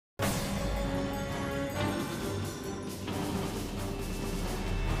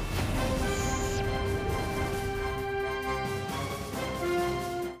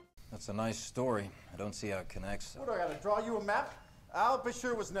That's a nice story. I don't see how it connects. What, do I gotta draw you a map? Al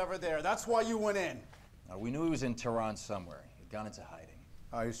Bashir was never there. That's why you went in. We knew he was in Tehran somewhere. He'd gone into hiding.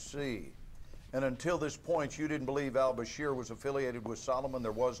 I see. And until this point, you didn't believe al-Bashir was affiliated with Solomon?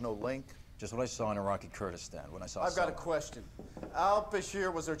 There was no link? Just what I saw in Iraqi Kurdistan when I saw I've got a question. Al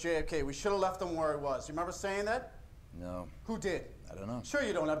Bashir was our JFK. We should have left him where he was. You remember saying that? No. Who did? I don't know. Sure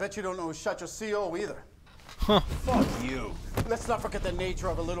you don't. I bet you don't know who shot your CO either. Huh. Fuck you. Let's not forget the nature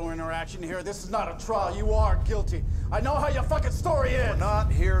of a little interaction here. This is not a trial. You are guilty. I know how your fucking story is. We're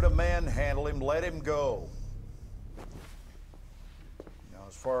not here to manhandle him. Let him go. Now,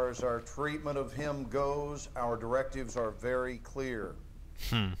 as far as our treatment of him goes, our directives are very clear.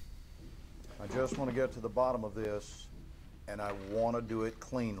 I just want to get to the bottom of this, and I want to do it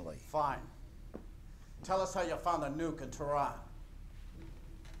cleanly. Fine. Tell us how you found the nuke in Tehran.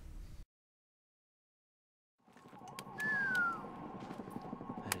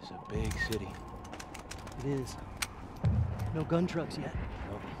 That is a big city. It is. No gun trucks yet.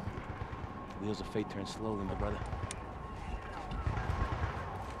 Nope. Wheels of fate turn slowly, my brother.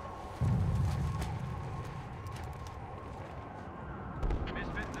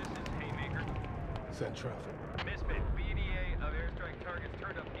 Misfit, this is Haymaker. Send traffic. Misfit, BDA of airstrike targets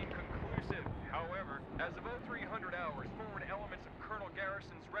turned up inconclusive. However, as of 0300 hours, forward elements of Colonel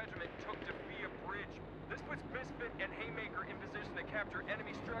Garrison's regiment took Defia Bridge. This puts Misfit and Haymaker in position to capture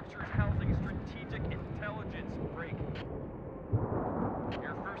enemy structures housing strategic intelligence. Break.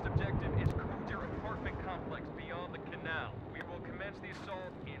 Your first objective is Kujar apartment complex beyond the canal. We will commence the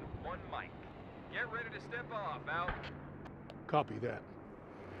assault in 1 mic. Get ready to step off, out. Copy that.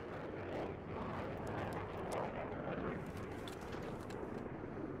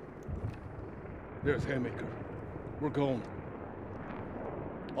 There's Haymaker. We're going.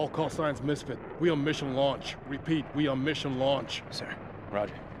 All call signs Misfit. We on mission launch. Repeat, we on mission launch. Sir.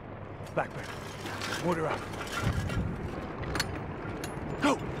 Roger. Blackbear. Order out.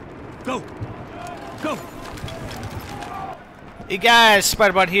 Go! Go! Go! Hey guys,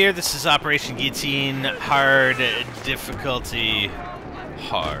 Spiderbot here. This is Operation Guillotine. Hard difficulty.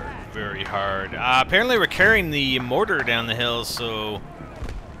 Hard. Very hard. Apparently we're carrying the mortar down the hill, so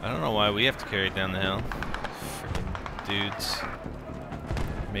I don't know why we have to carry it down the hill. Freaking dudes.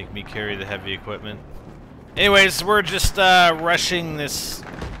 Make me carry the heavy equipment. Anyways, we're just rushing this,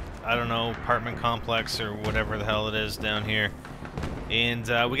 I don't know, apartment complex or whatever the hell it is down here. And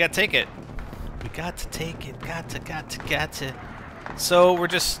we gotta take it. We got to take it. Got to. So we're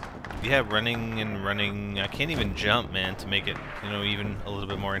just, yeah, running and running. I can't even jump, man, to make it, you know, even a little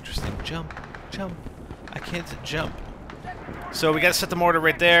bit more interesting. Jump. I can't jump. So we gotta set the mortar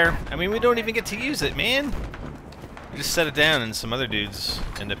right there. I mean, we don't even get to use it, man. We just set it down and some other dudes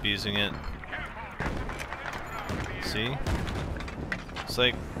end up using it. See? It's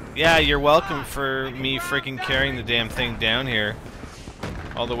like, yeah, you're welcome for me freaking carrying the damn thing down here.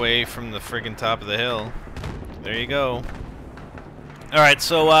 All the way from the friggin' top of the hill. There you go. Alright,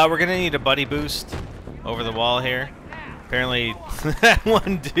 so we're gonna need a buddy boost over the wall here. Apparently, that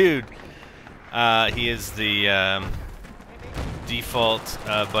one dude, he is the default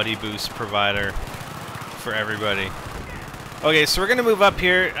buddy boost provider for everybody. Okay, so we're gonna move up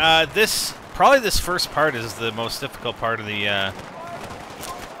here. Probably this first part is the most difficult part of the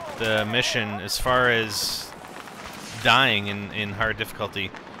mission as far as dying in hard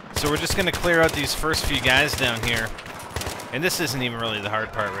difficulty. So we're just gonna clear out these first few guys down here. And this isn't even really the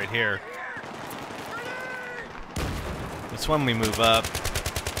hard part right here. It's when we move up.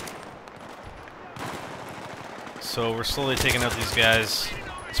 So we're slowly taking out these guys.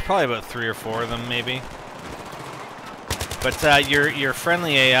 It's probably about 3 or 4 of them, maybe. But your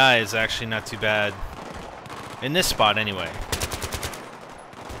friendly AI is actually not too bad. In this spot, anyway.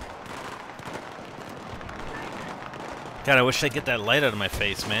 God, I wish I could get that light out of my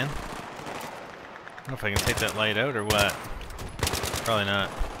face, man. I don't know if I can take that light out or what. Probably not.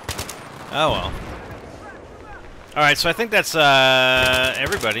 Oh well. Alright, so I think that's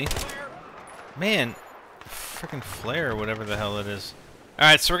everybody. Man, freaking flare or whatever the hell it is.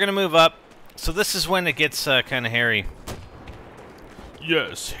 Alright, so we're gonna move up. So this is when it gets kind of hairy.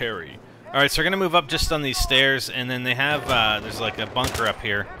 Yes, hairy. Alright, so we're gonna move up just on these stairs, and then they have, there's like a bunker up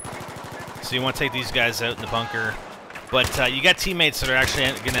here. So you want to take these guys out in the bunker. But you got teammates that are actually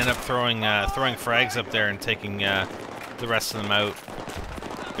going to end up throwing frags up there and taking the rest of them out,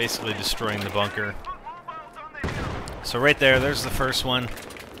 basically destroying the bunker. So right there's the first one,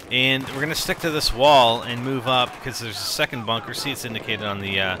 and we're going to stick to this wall and move up because there's a second bunker. See, it's indicated on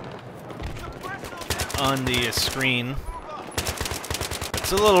the screen.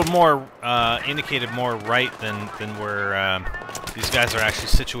 It's a little more indicated more right than where these guys are actually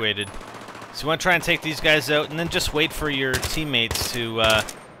situated. So you want to try and take these guys out, and then just wait for your teammates to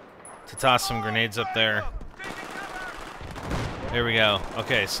toss some grenades up there. There we go.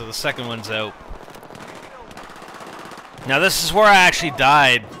 Okay, so the second one's out. Now this is where I actually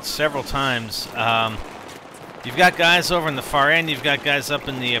died several times. You've got guys over in the far end. You've got guys up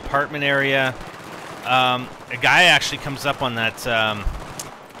in the apartment area. A guy actually comes up on that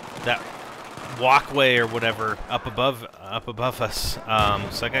that walkway or whatever up above us.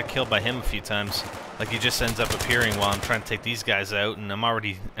 So I got killed by him a few times. Like he just ends up appearing while I'm trying to take these guys out, and I'm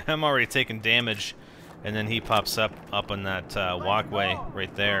already taking damage, and then he pops up on that walkway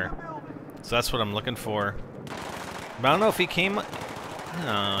right there. So that's what I'm looking for. But I don't know if he came.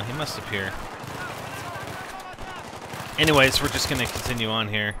 No, he must appear. Anyways, we're just gonna continue on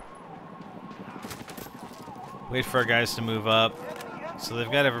here. Wait for our guys to move up. So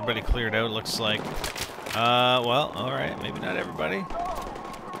they've got everybody cleared out, looks like. Well, alright, maybe not everybody.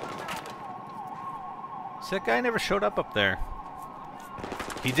 So that guy never showed up there.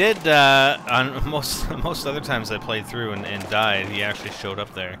 He did, on most other times I played through and died, he actually showed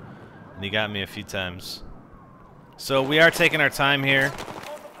up there. And he got me a few times. So we are taking our time here.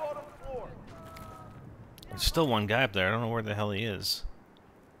 There's still one guy up there, I don't know where the hell he is.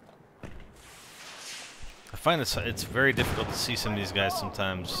 I find it's very difficult to see some of these guys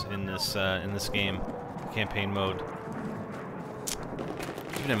sometimes in this game, campaign mode,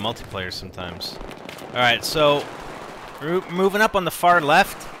 even in multiplayer sometimes. All right, so we're moving up on the far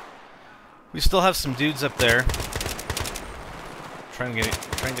left. We still have some dudes up there. Try and get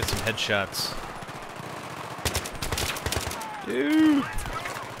some headshots. Dude.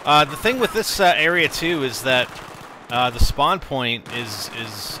 The thing with this area too is that the spawn point is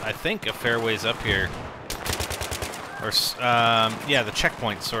I think a fair ways up here. Or, yeah, the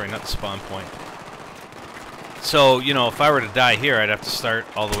checkpoint, sorry, not the spawn point. So, you know, if I were to die here, I'd have to start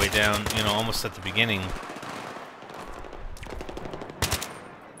all the way down, you know, almost at the beginning. So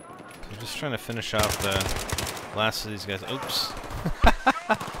I'm just trying to finish off the last of these guys. Oops.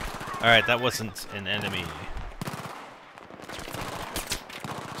 Alright, that wasn't an enemy.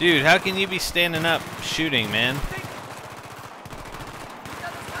 Dude, how can you be standing up shooting, man?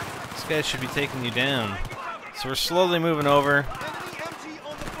 This guy should be taking you down. So we're slowly moving over.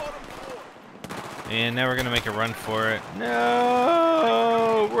 And now we're going to make a run for it.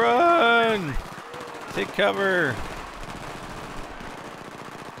 No! Run! Take cover!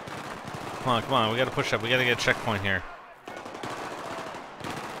 Come on, come on. We got to push up. We got to get a checkpoint here.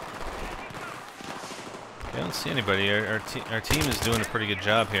 I don't see anybody. Our team is doing a pretty good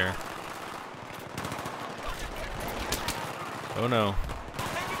job here. Oh no.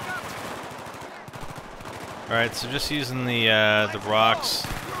 Alright, so just using the rocks.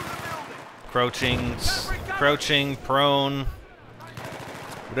 Crouching, prone.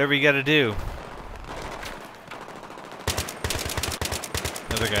 Whatever you gotta do.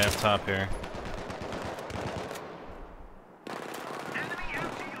 Another guy up top here.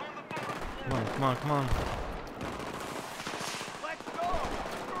 Come on, come on, come on.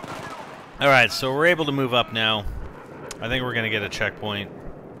 Alright, so we're able to move up now. I think we're gonna get a checkpoint.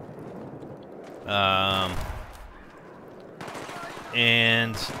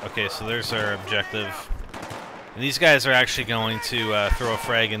 And, okay, so there's our objective. And these guys are actually going to throw a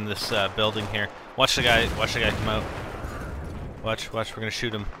frag in this building here. Watch the guy come out. Watch, we're gonna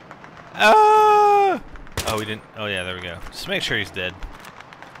shoot him. Ah! Oh, we didn't, oh yeah, there we go. Just make sure he's dead.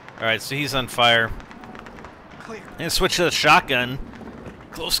 Alright, so he's on fire. Clear. And switch to the shotgun.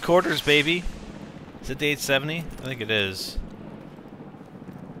 Close quarters, baby. Is it the 870? I think it is.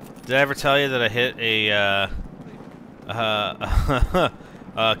 Did I ever tell you that I hit a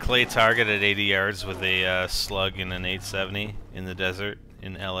clay target at 80 yards with a slug in an 870 in the desert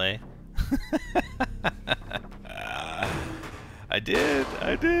in LA? I did.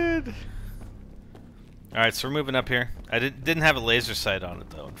 Alright, so we're moving up here. I didn't have a laser sight on it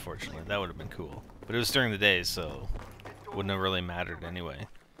though, unfortunately. That would have been cool. But it was during the day, so it wouldn't have really mattered anyway.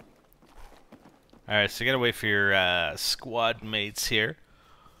 Alright, so you gotta wait for your squad mates here.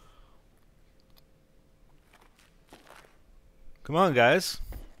 Come on, guys.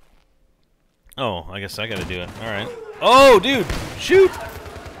 Oh, I guess I gotta do it. Alright. Oh, dude! Shoot!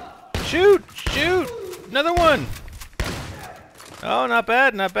 Shoot! Shoot! Another one! Oh, not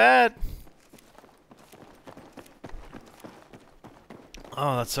bad, not bad.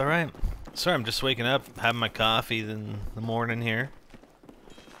 Oh, that's alright. Sorry, I'm just waking up, having my coffee in the morning here.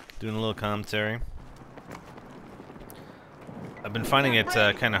 Doing a little commentary. I've been finding it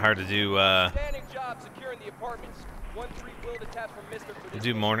kind of hard to do I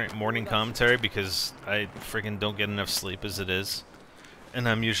do morning commentary because I freaking don't get enough sleep as it is, and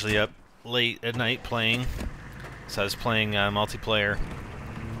I'm usually up late at night playing. So I was playing multiplayer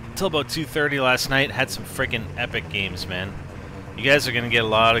until about 2:30 last night. Had some freaking epic games, man. You guys are gonna get a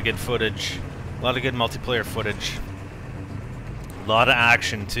lot of good footage, a lot of good multiplayer footage, a lot of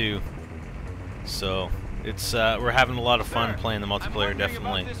action too. So it's we're having a lot of fun playing the multiplayer,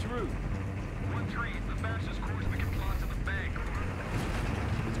 definitely. It's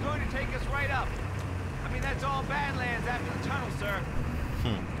going to take us right up. I mean, that's all Badlands after the tunnel, sir.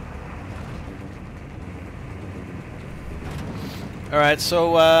 Alright,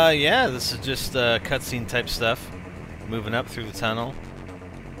 so yeah, this is just cutscene type stuff. Moving up through the tunnel.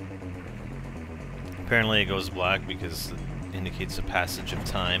 Apparently it goes black because it indicates a passage of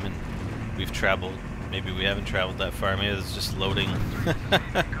time, and we've traveled. Maybe we haven't traveled that far. Maybe it's just loading.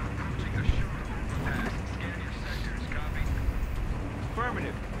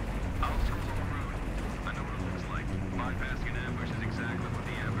 Affirmative.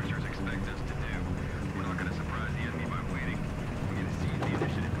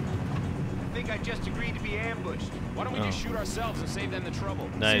 I just agreed to be ambushed. Why don't we just shoot ourselves and save them the trouble?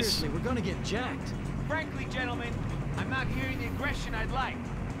 Nice. Seriously, we're gonna get jacked. Frankly, gentlemen, I'm not hearing the aggression I'd like.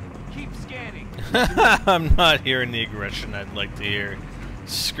 Keep scanning. I'm not hearing the aggression I'd like to hear.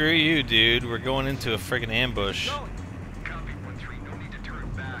 Screw you, dude. We're going into a friggin' ambush. Copy 1-3. No need to turn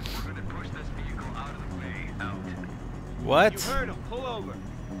back. We're going to push this vehicle out of the way. Out. What? You heard him. Pull over.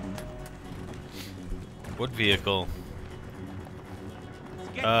 What vehicle?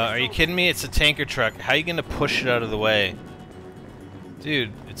 Are you kidding me? It's a tanker truck. How are you gonna push it out of the way?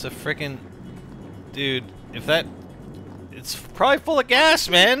 Dude, it's a frickin'... Dude, if that... It's probably full of gas,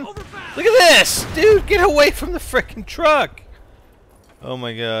 man! Look at this! Dude, get away from the frickin' truck! Oh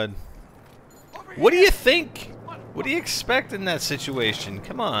my god. What do you think? What do you expect in that situation?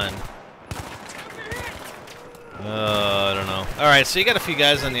 Come on. I don't know. Alright, so you got a few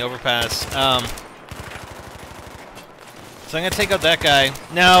guys on the overpass. So I'm gonna take out that guy.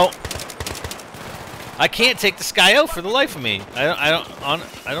 Now, I can't take this guy out for the life of me. I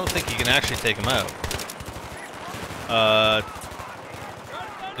don't think you can actually take him out.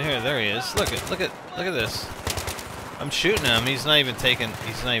 There he is. Look at this. I'm shooting him. He's not even taking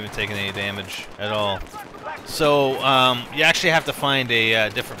any damage at all. So you actually have to find a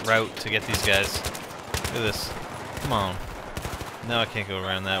different route to get these guys. Look at this. Come on. No, I can't go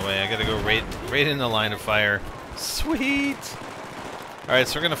around that way. I gotta go right in the line of fire. Sweet! Alright,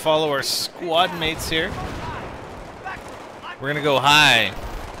 so we're gonna follow our squad mates here. We're gonna go high.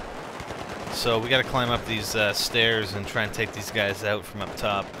 So we gotta climb up these stairs and try and take these guys out from up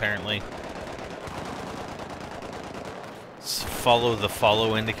top, apparently. Let's follow the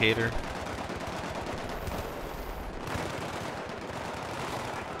follow indicator.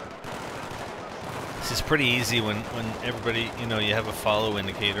 This is pretty easy when everybody, you know, you have a follow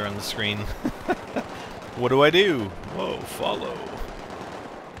indicator on the screen. What do I do? Whoa, follow.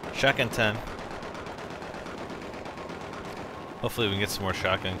 Shotgun time. Hopefully we can get some more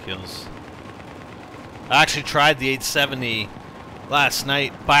shotgun kills. I actually tried the 870 last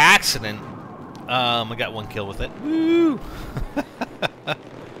night by accident. I got one kill with it. Woo! I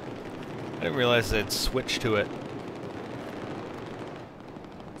didn't realize I'd switched to it.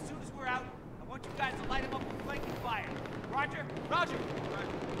 As soon as we're out, I want you guys to light him up with flanking fire. Roger? Roger!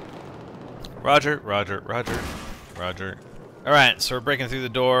 Roger, roger, roger, roger. Alright, so we're breaking through the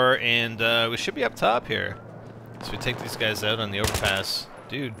door, and we should be up top here. So we take these guys out on the overpass.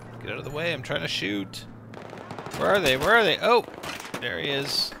 Dude, get out of the way, I'm trying to shoot. Where are they? Where are they? Oh! There he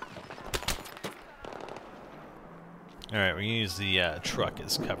is. Alright, we're gonna use the truck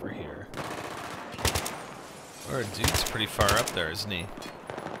as cover here. Our dude's pretty far up there, isn't he?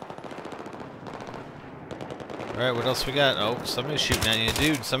 Alright, what else we got? Oh, somebody's shooting at you.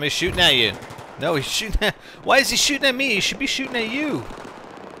 Dude, somebody's shooting at you. No, he's shooting at... Why is he shooting at me? He should be shooting at you.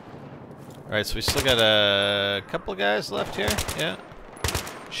 Alright, so we still got a couple of guys left here. Yeah.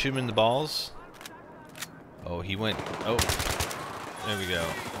 Shoot him in the balls. Oh, he went... Oh. There we go.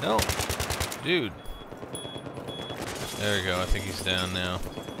 No. Dude. There we go. I think he's down now.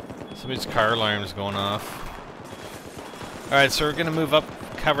 Somebody's car alarm's going off. Alright, so we're going to move up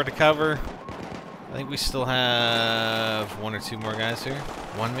cover to cover. I think we still have one or two more guys here.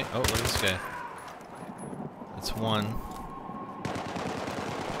 One, oh, look at this guy. That's one.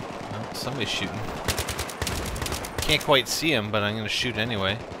 Oh, somebody's shooting. Can't quite see him, but I'm going to shoot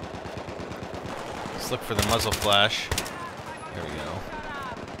anyway. Let's look for the muzzle flash. There we go.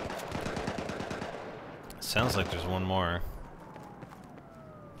 Sounds like there's one more.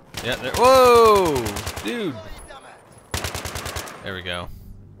 Yeah, there. Whoa! Dude! There we go.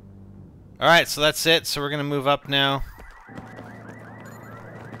 Alright, so that's it. So we're going to move up now.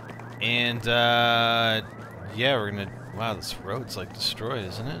 And, yeah, we're going to... Wow, this road's, like, destroyed,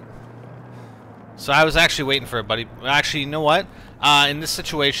 isn't it? So I was actually waiting for a buddy... Actually, you know what? In this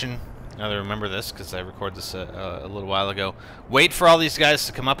situation... Now that I remember this, because I recorded this a little while ago. Wait for all these guys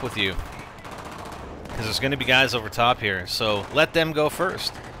to come up with you. Because there's going to be guys over top here. So let them go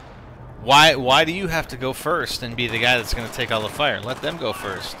first. Why do you have to go first and be the guy that's going to take all the fire? Let them go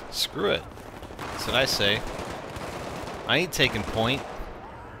first. Screw it. That's what I say. I ain't taking point.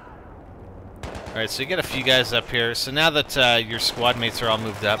 Alright, so you get a few guys up here. So now that your squad mates are all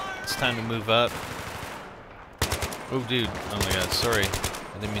moved up, it's time to move up. Oh, dude. Oh my god, sorry.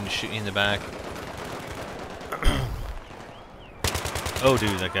 I didn't mean to shoot you in the back. Oh,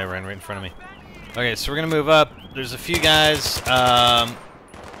 dude, that guy ran right in front of me. Okay, so we're going to move up. There's a few guys.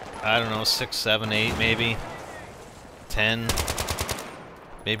 I don't know, 6, 7, 8 maybe. 10.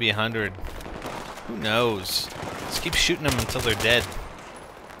 Maybe 100. Who knows? Just keep shooting them until they're dead.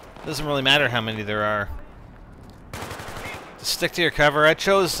 Doesn't really matter how many there are. Just stick to your cover. I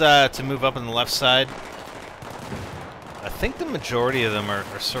chose to move up on the left side. I think the majority of them are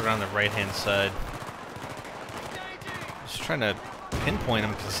sort of on the right-hand side. Just trying to pinpoint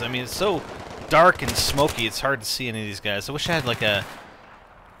them because, I mean, it's so dark and smoky, it's hard to see any of these guys. I wish I had like a...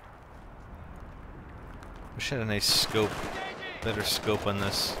 Wish I had a nice scope. Better scope on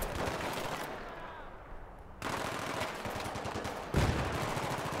this.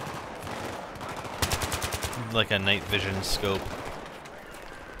 Like a night vision scope.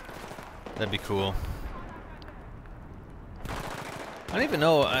 That'd be cool. I don't even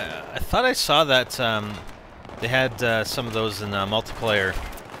know. I thought I saw that they had some of those in multiplayer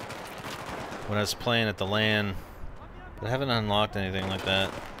when I was playing at the LAN, but I haven't unlocked anything like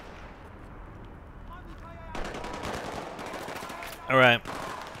that. Alright.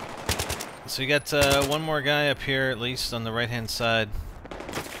 So you got one more guy up here, at least on the right-hand side.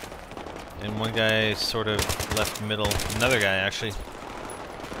 And one guy sort of left middle. Another guy, actually.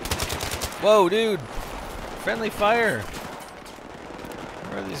 Whoa, dude! Friendly fire!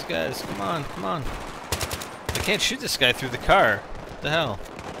 Where are these guys? Come on, come on. I can't shoot this guy through the car. What the hell?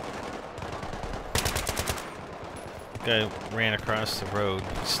 Guy ran across the road.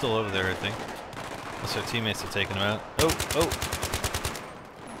 He's still over there, I think. Unless our teammates have taken him out. Oh, oh!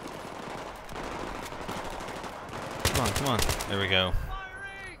 Come on, come on. There we go.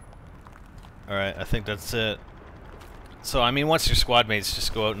 Alright, I think that's it. So, I mean, once your squad mates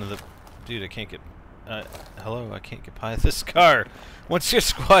just go out into the... Dude, I can't get... hello, I can't get by this car. Once your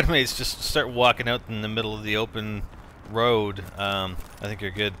squad mates just start walking out in the middle of the open road, I think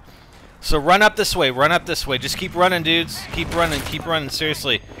you're good. So run up this way, run up this way. Just keep running, dudes. Keep running,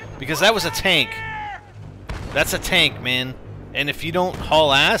 seriously. Because that was a tank. That's a tank, man. And if you don't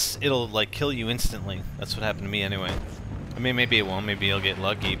haul ass, it'll, like, kill you instantly. That's what happened to me anyway. I mean, maybe it won't. Maybe you'll get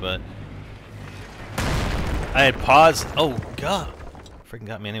lucky, but... I had paused... Oh, God. Freaking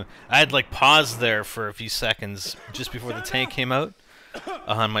got me anyway. I had, like, paused there for a few seconds just before the tank came out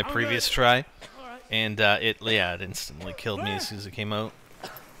on my previous try. And, it instantly killed me as soon as it came out.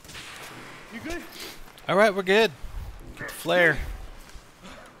 You good? Alright, we're good. Get the flare.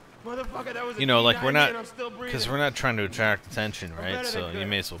 Motherfucker, that was You know, like, we're not... Because Because we're not trying to attract attention, right? So you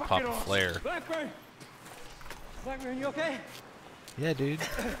may as well pop a flare. Blackburn, you okay? Yeah, dude.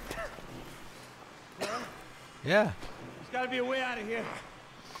 Yeah. There's gotta be a way out of here.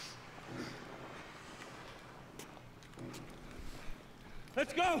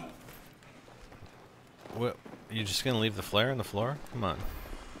 Let's go! What? You just gonna leave the flare on the floor? Come on.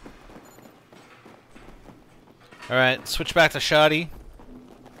 Alright, switch back to Shoddy.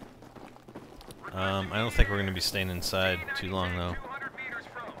 I don't think we're gonna be staying inside too long, though.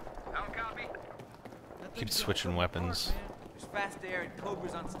 Keep switching weapons. There's fast air and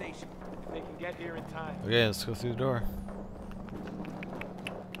Cobra's on station. They can get here in time. Okay, let's go through the door.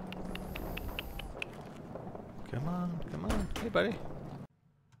 Come on, come on. Hey, buddy.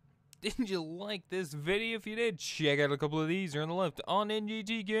 Didn't you like this video? If you did, check out a couple of these here on the left on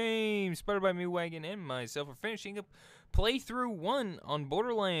NGT Games. Started by me, Wagon, and myself. We're finishing up playthrough 1 on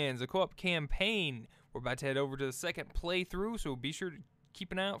Borderlands, a co-op campaign. We're about to head over to the second playthrough, so be sure to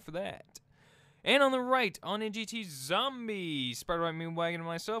keep an eye out for that. And on the right, on NGT Zombies, started by me, Wagon, and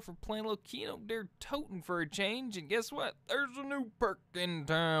myself, we're playing a little Kino Dare Toten for a change. And guess what? There's a new perk in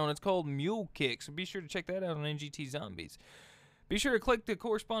town. It's called Mule Kick, so be sure to check that out on NGT Zombies. Be sure to click the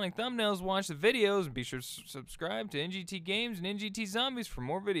corresponding thumbnails, watch the videos, and be sure to subscribe to NGT Games and NGT Zombies for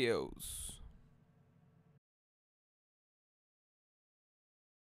more videos.